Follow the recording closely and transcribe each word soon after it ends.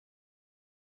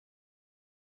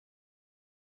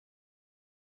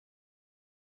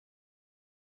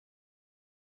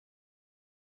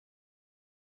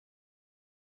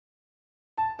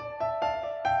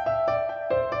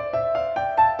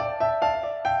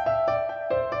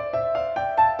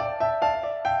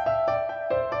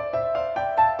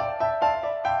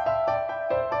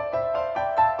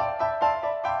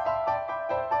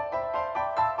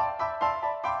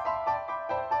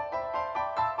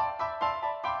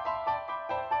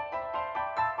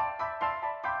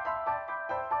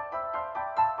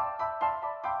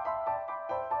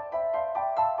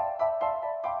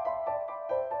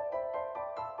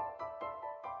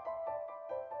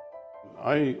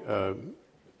I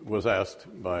was asked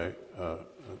by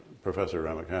Professor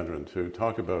Ramachandran to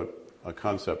talk about a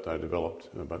concept I developed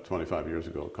about 25 years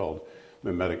ago called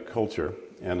mimetic culture,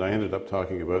 and I ended up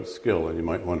talking about skill, and you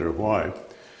might wonder why.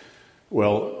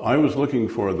 Well, I was looking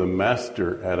for the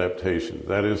master adaptation,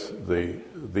 that is,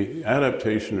 the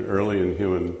adaptation early in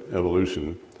human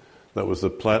evolution that was the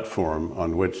platform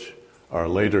on which our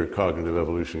later cognitive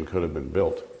evolution could have been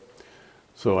built.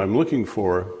 So I'm looking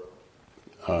for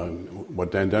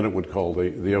what Dan Dennett would call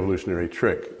the evolutionary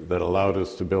trick that allowed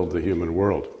us to build the human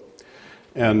world.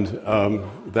 And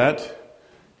that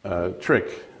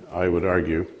trick, I would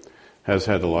argue, has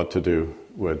had a lot to do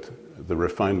with the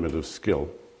refinement of skill.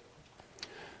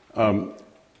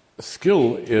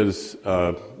 Skill is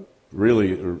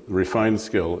refined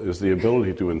skill is the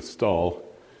ability to install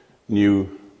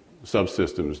new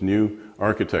subsystems, new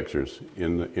architectures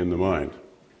in the mind.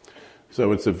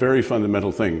 So it's a very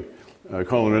fundamental thing.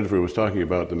 Colin Renfrew was talking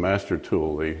about the master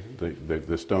tool,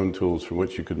 the stone tools from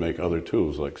which you could make other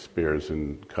tools like spears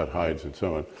and cut hides and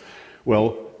so on.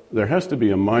 Well, there has to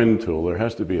be a mind tool, there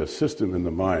has to be a system in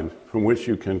the mind from which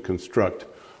you can construct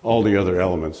all the other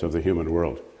elements of the human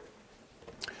world.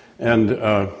 And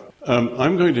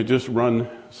I'm going to just run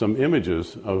some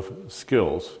images of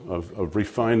skills, of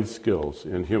refined skills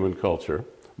in human culture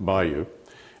by you.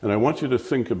 And I want you to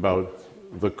think about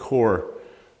the core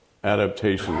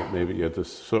adaptation that may be at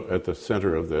the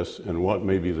center of this and what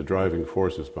may be the driving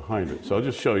forces behind it. So I'll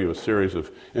just show you a series of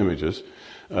images.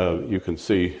 You can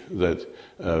see that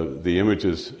the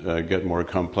images get more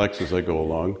complex as I go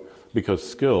along because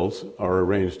skills are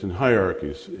arranged in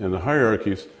hierarchies. And the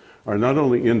hierarchies are not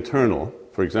only internal.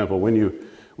 For example, when you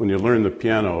learn the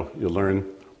piano, you learn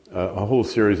a whole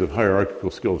series of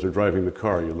hierarchical skills. You're driving the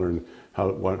car, you learn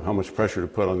how much pressure to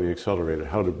put on the accelerator,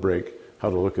 how to brake, how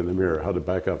to look in the mirror, how to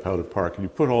back up, how to park. And you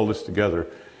put all this together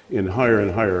in higher and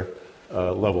higher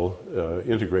level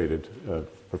integrated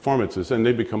performances, and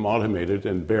they become automated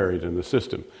and buried in the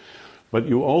system. But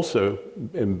you also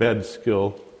embed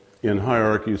skill in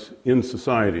hierarchies in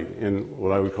society, in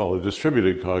what I would call a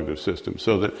distributed cognitive system,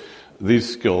 so that these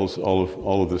skills,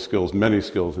 all of the skills, many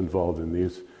skills involved in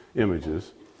these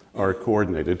images, are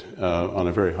coordinated on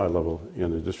a very high level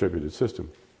in a distributed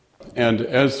system. And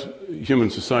as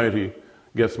human society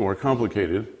gets more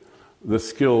complicated, the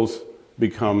skills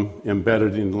become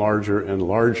embedded in larger and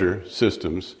larger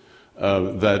systems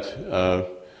that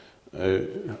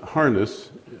harness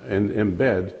and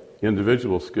embed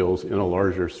individual skills in a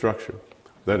larger structure,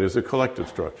 that is, a collective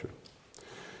structure.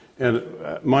 And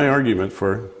my argument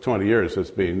for 20 years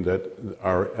has been that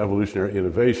our evolutionary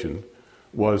innovation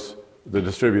was the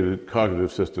distributed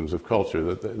cognitive systems of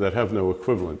culture that have no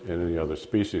equivalent in any other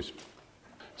species.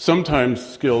 Sometimes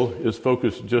skill is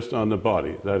focused just on the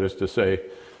body. That is to say,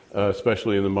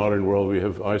 especially in the modern world, we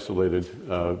have isolated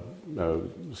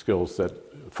skills that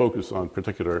focus on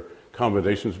particular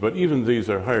combinations, but even these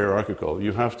are hierarchical.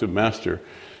 You have to master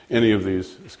any of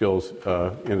these skills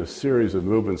in a series of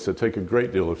movements that take a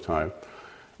great deal of time.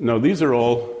 Now, these are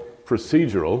all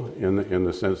procedural in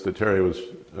the sense that Terry was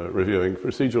reviewing.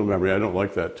 Procedural memory, I don't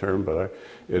like that term, but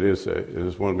it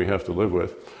is one we have to live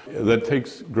with. That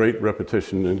takes great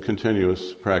repetition and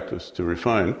continuous practice to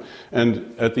refine.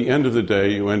 And at the end of the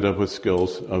day, you end up with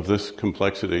skills of this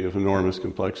complexity, of enormous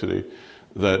complexity,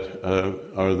 that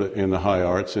are in the high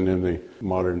arts and in the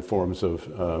modern forms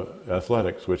of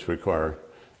athletics, which require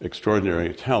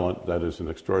extraordinary talent, that is, an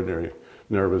extraordinary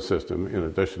nervous system, in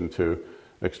addition to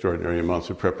extraordinary amounts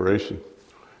of preparation.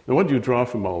 Now, what do you draw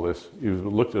from all this? You've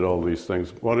looked at all these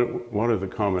things. What are the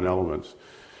common elements?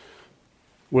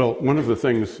 Well, one of the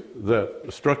things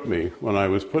that struck me when I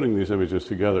was putting these images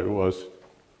together was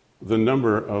the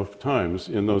number of times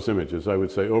in those images, I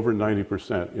would say over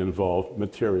 90% involved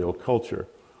material culture.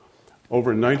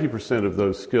 Over 90% of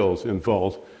those skills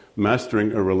involved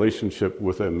mastering a relationship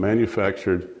with a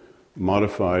manufactured,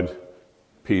 modified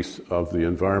piece of the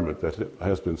environment that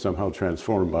has been somehow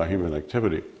transformed by human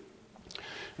activity.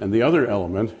 And the other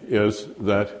element is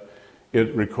that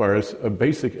it requires a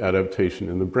basic adaptation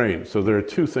in the brain. So there are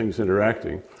two things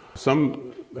interacting.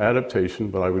 Some adaptation,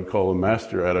 but I would call a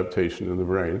master adaptation in the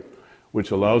brain, which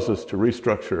allows us to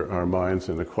restructure our minds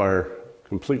and acquire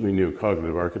completely new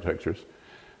cognitive architectures,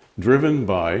 driven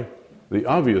by the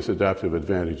obvious adaptive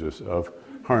advantages of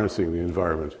harnessing the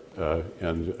environment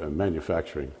and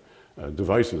manufacturing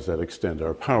devices that extend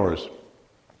our powers.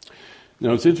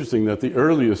 Now, it's interesting that the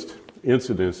earliest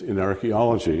incidents in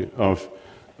archaeology of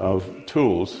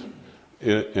tools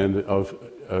and of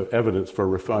evidence for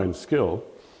refined skill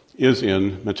is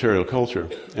in material culture.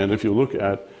 And if you look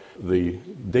at the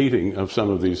dating of some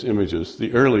of these images,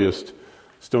 the earliest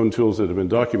stone tools that have been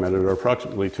documented are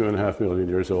approximately 2.5 million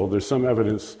years old. There's some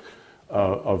evidence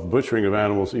of butchering of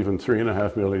animals even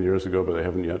 3.5 million years ago, but they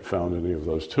haven't yet found any of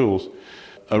those tools.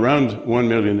 Around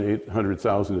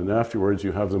 1,800,000 and afterwards,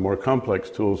 you have the more complex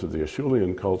tools of the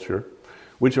Acheulean culture,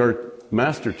 which are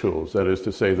master tools. That is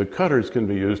to say, the cutters can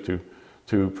be used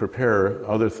to prepare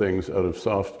other things out of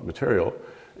soft material,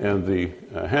 and the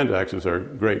hand axes are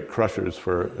great crushers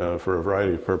for a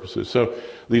variety of purposes. So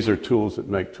these are tools that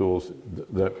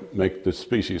make the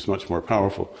species much more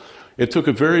powerful. It took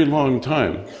a very long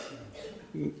time,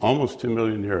 almost 2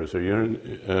 million years,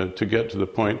 to get to the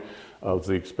point of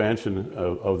the expansion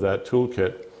of that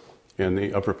toolkit in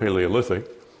the Upper Paleolithic.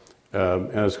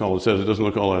 And as Colin says, it doesn't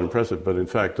look all that impressive, but in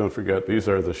fact, don't forget, these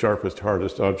are the sharpest,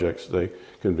 hardest objects. They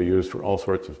can be used for all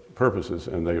sorts of purposes,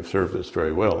 and they have served us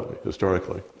very well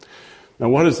historically. Now,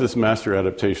 what is this master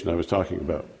adaptation I was talking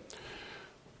about?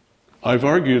 I've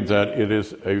argued that it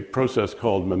is a process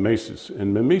called mimesis,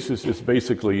 and mimesis is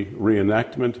basically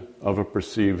reenactment of a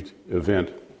perceived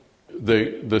event.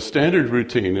 The standard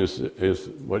routine is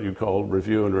what you call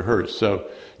review and rehearse.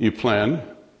 So you plan,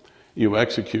 you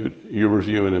execute, you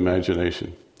review in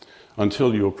imagination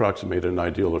until you approximate an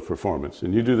ideal of performance.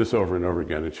 And you do this over and over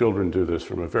again, and children do this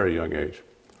from a very young age.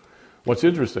 What's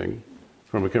interesting,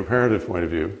 from a comparative point of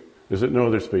view, is that no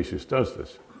other species does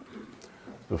this.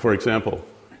 So for example,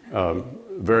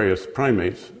 various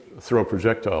primates throw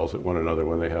projectiles at one another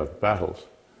when they have battles,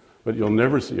 but you'll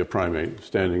never see a primate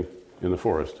standing in the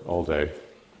forest all day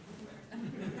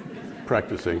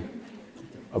practicing,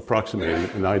 approximating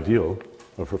an ideal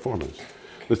of performance.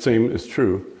 The same is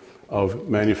true of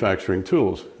manufacturing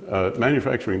tools.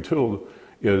 Manufacturing tool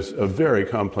is a very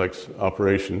complex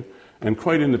operation, and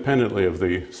quite independently of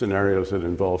the scenarios that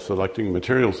involve selecting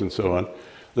materials and so on,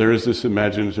 there is this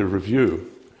imaginative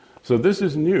review. So this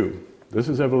is new. This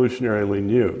is evolutionarily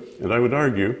new. And I would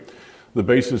argue the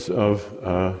basis of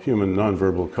human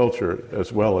nonverbal culture,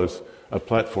 as well as a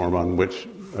platform on which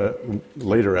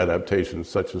later adaptations,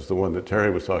 such as the one that Terry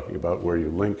was talking about, where you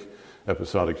link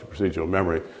episodic to procedural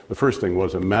memory. The first thing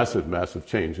was a massive, massive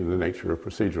change in the nature of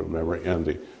procedural memory and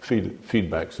the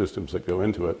feedback systems that go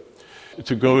into it.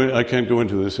 I can't go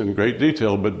into this in great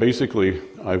detail, but basically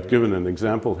I've given an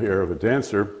example here of a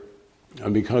dancer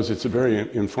because it's very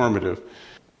informative.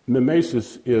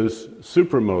 Mimesis is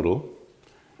supramodal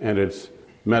and it's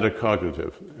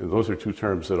metacognitive. And those are two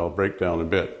terms that I'll break down a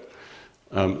bit.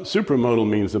 Supramodal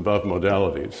means above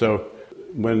modality. So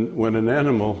when an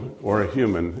animal or a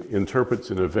human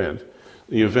interprets an event,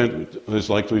 the event is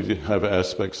likely to have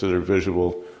aspects that are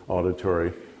visual,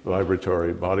 auditory,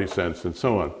 vibratory, body sense, and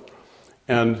so on.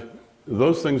 And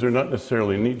those things are not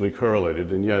necessarily neatly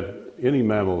correlated, and yet any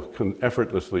mammal can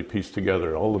effortlessly piece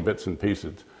together all the bits and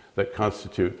pieces that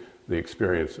constitute the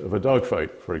experience of a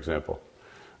dogfight, for example.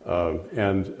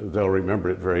 And they'll remember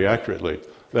it very accurately.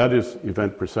 That is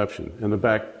event perception, and the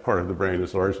back part of the brain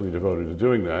is largely devoted to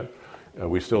doing that.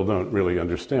 We still don't really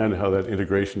understand how that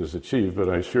integration is achieved, but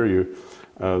I assure you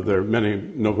there are many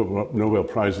Nobel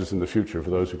Prizes in the future for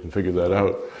those who can figure that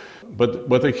out. But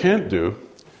what they can't do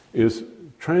is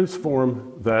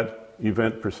transform that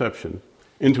event perception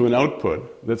into an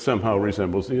output that somehow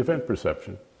resembles the event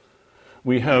perception.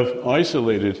 We have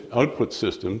isolated output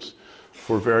systems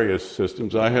for various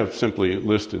systems. I have simply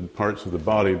listed parts of the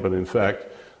body, but in fact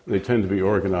they tend to be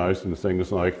organized in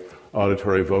things like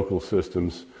auditory vocal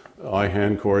systems,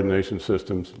 eye-hand coordination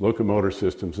systems, locomotor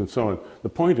systems, and so on. The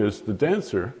point is the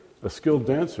dancer, a skilled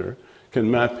dancer, can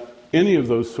map any of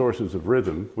those sources of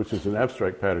rhythm, which is an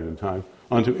abstract pattern in time,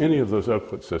 onto any of those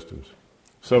output systems.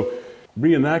 So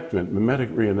reenactment, mimetic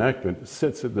reenactment,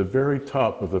 sits at the very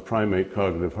top of the primate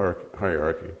cognitive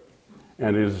hierarchy,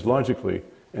 and it is logically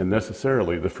and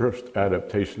necessarily the first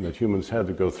adaptation that humans had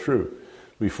to go through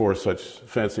before such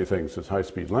fancy things as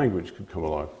high-speed language could come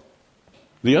along.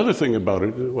 The other thing about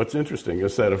it, what's interesting,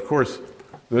 is that, of course,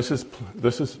 this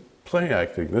is play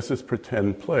acting. This is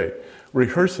pretend play.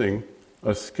 Rehearsing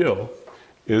a skill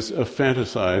is a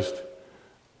fantasized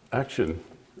action,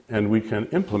 and we can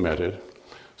implement it.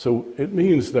 So it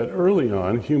means that early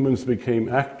on, humans became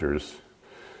actors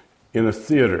in a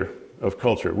theater of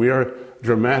culture. We are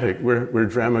dramatic. We're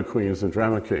drama queens and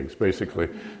drama kings, basically.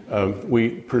 We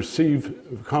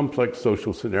perceive complex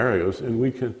social scenarios, and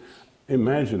we can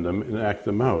imagine them and act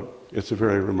them out. It's a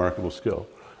very remarkable skill.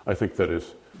 I think that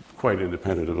is quite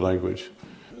independent of language.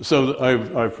 So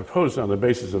I've proposed on the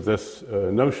basis of this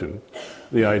notion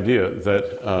the idea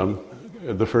that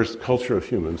the first culture of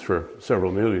humans for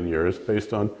several million years,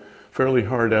 based on fairly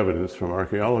hard evidence from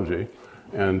archaeology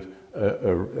and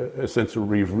a sense of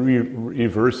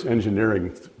reverse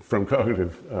engineering from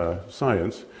cognitive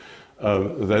science,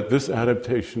 that this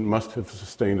adaptation must have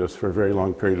sustained us for a very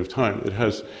long period of time. It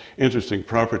has interesting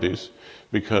properties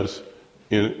because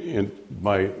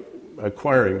by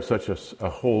acquiring such a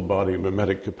whole body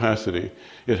mimetic capacity,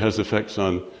 it has effects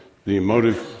on the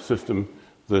emotive system,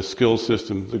 the skill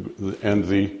system, and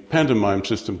the pantomime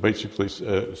system, basically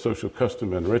social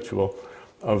custom and ritual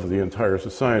of the entire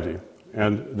society.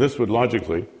 And this would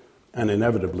logically and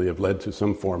inevitably have led to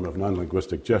some form of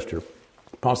non-linguistic gesture,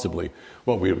 possibly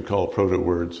what we would call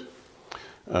proto-words,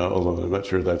 although I'm not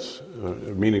sure that's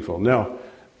meaningful. Now,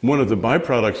 one of the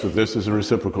byproducts of this is a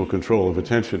reciprocal control of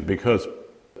attention, because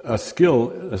a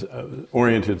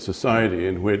skill-oriented society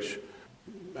in which,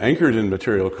 anchored in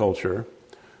material culture,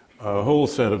 a whole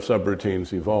set of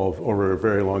subroutines evolve over a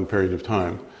very long period of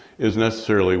time is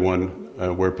necessarily one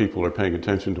where people are paying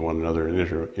attention to one another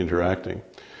and interacting.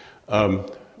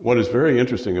 What is very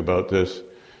interesting about this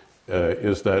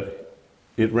is that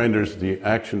it renders the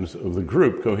actions of the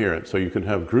group coherent. So you can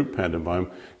have group pantomime,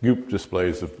 group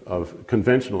displays of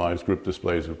conventionalized group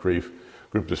displays of grief,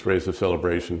 group displays of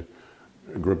celebration,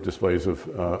 group displays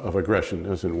of aggression,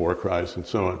 as in war cries and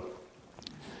so on.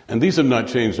 And these have not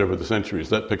changed over the centuries.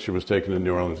 That picture was taken in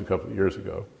New Orleans a couple of years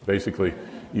ago. Basically,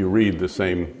 you read the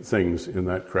same things in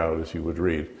that crowd as you would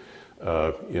read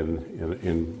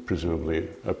in presumably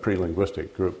a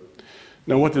pre-linguistic group.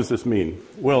 Now, what does this mean?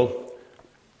 Well,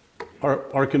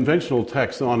 our conventional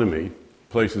taxonomy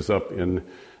places up in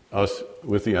us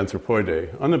with the Anthropogeny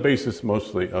on the basis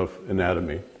mostly of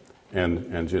anatomy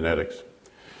and genetics.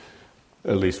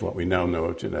 At least what we now know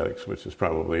of genetics, which is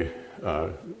probably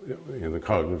in the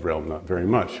cognitive realm not very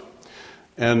much.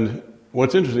 And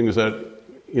what's interesting is that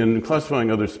in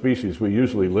classifying other species, we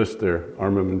usually list their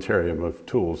armamentarium of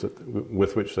tools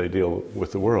with which they deal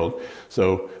with the world.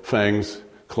 So fangs,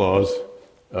 claws,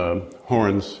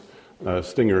 horns,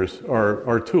 stingers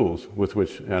are tools with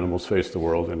which animals face the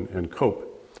world and cope.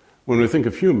 When we think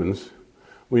of humans,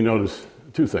 we notice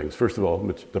two things. First of all,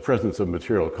 the presence of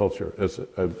material culture as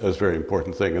a very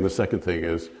important thing. And the second thing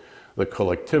is the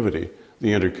collectivity,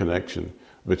 the interconnection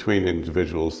between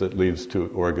individuals that leads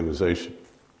to organization.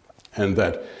 And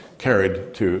that,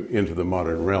 carried into the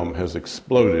modern realm, has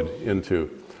exploded into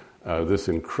this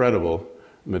incredible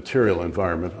material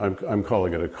environment. I'm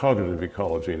calling it a cognitive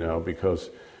ecology now, because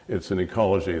it's an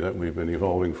ecology that we've been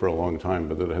evolving for a long time,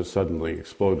 but that has suddenly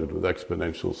exploded with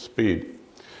exponential speed.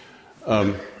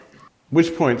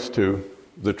 Which points to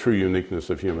the true uniqueness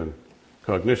of human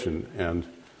cognition and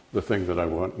the thing that I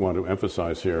want to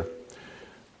emphasize here.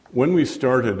 When we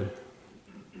started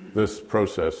this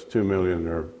process 2 million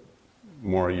or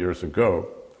more years ago,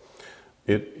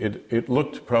 it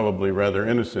looked probably rather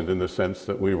innocent in the sense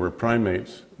that we were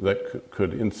primates that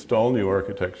could install new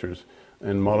architectures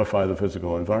and modify the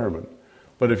physical environment.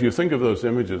 But if you think of those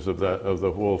images of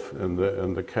the wolf and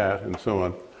the cat and so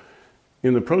on,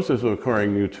 in the process of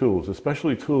acquiring new tools,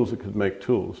 especially tools that could make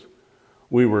tools,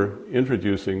 we were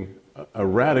introducing a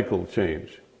radical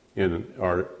change in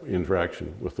our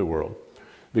interaction with the world.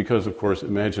 Because, of course,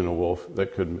 imagine a wolf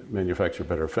that could manufacture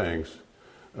better fangs,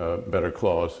 better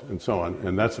claws, and so on,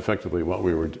 and that's effectively what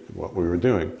we were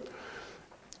doing.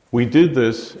 We did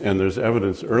this, and there's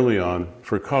evidence early on,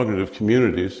 for cognitive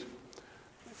communities,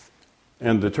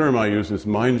 and the term I use is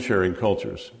mind-sharing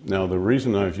cultures. Now, the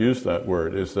reason I've used that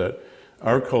word is that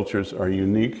our cultures are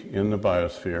unique in the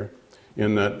biosphere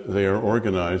in that they are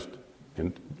organized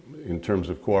in terms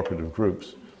of cooperative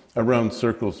groups around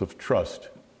circles of trust,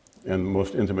 and the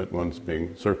most intimate ones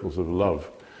being circles of love.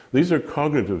 These are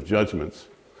cognitive judgments.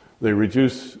 They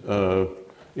reduce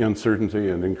uncertainty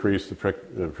and increase the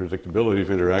predictability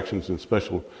of interactions in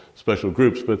special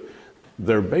groups, but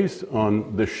they're based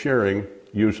on the sharing,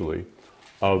 usually,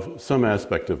 of some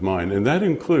aspect of mind, and that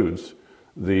includes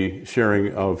the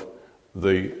sharing of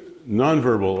the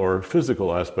nonverbal or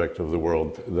physical aspect of the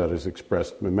world that is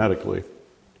expressed mimetically.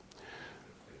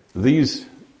 These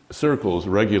circles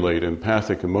regulate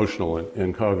empathic, emotional,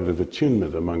 and cognitive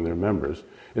attunement among their members.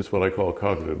 It's what I call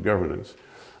cognitive governance.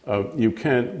 You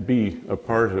can't be a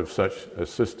part of such a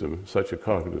system, such a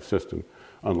cognitive system,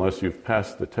 unless you've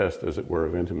passed the test, as it were,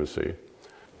 of intimacy.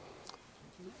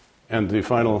 And the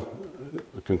final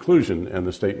conclusion, and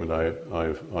the statement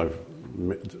I've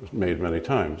made many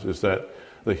times, is that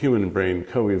the human brain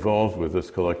co-evolved with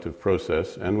this collective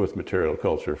process and with material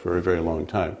culture for a very long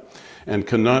time, and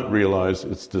cannot realize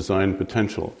its design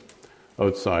potential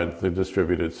outside the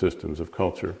distributed systems of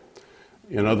culture.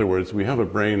 In other words, we have a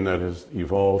brain that has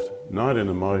evolved not in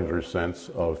a modular sense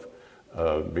of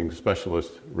being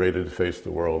specialist, rated to face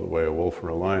the world the way a wolf or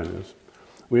a lion is.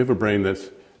 We have a brain that's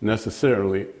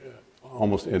necessarily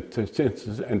almost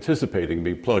anticipating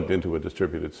being plugged into a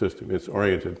distributed system. It's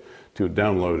oriented to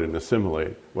download and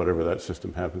assimilate whatever that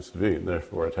system happens to be, and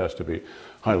therefore it has to be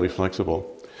highly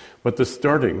flexible. But the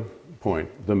starting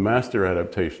point, the master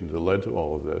adaptation that led to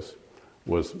all of this,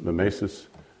 was mimesis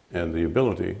and the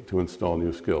ability to install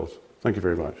new skills. Thank you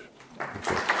very much.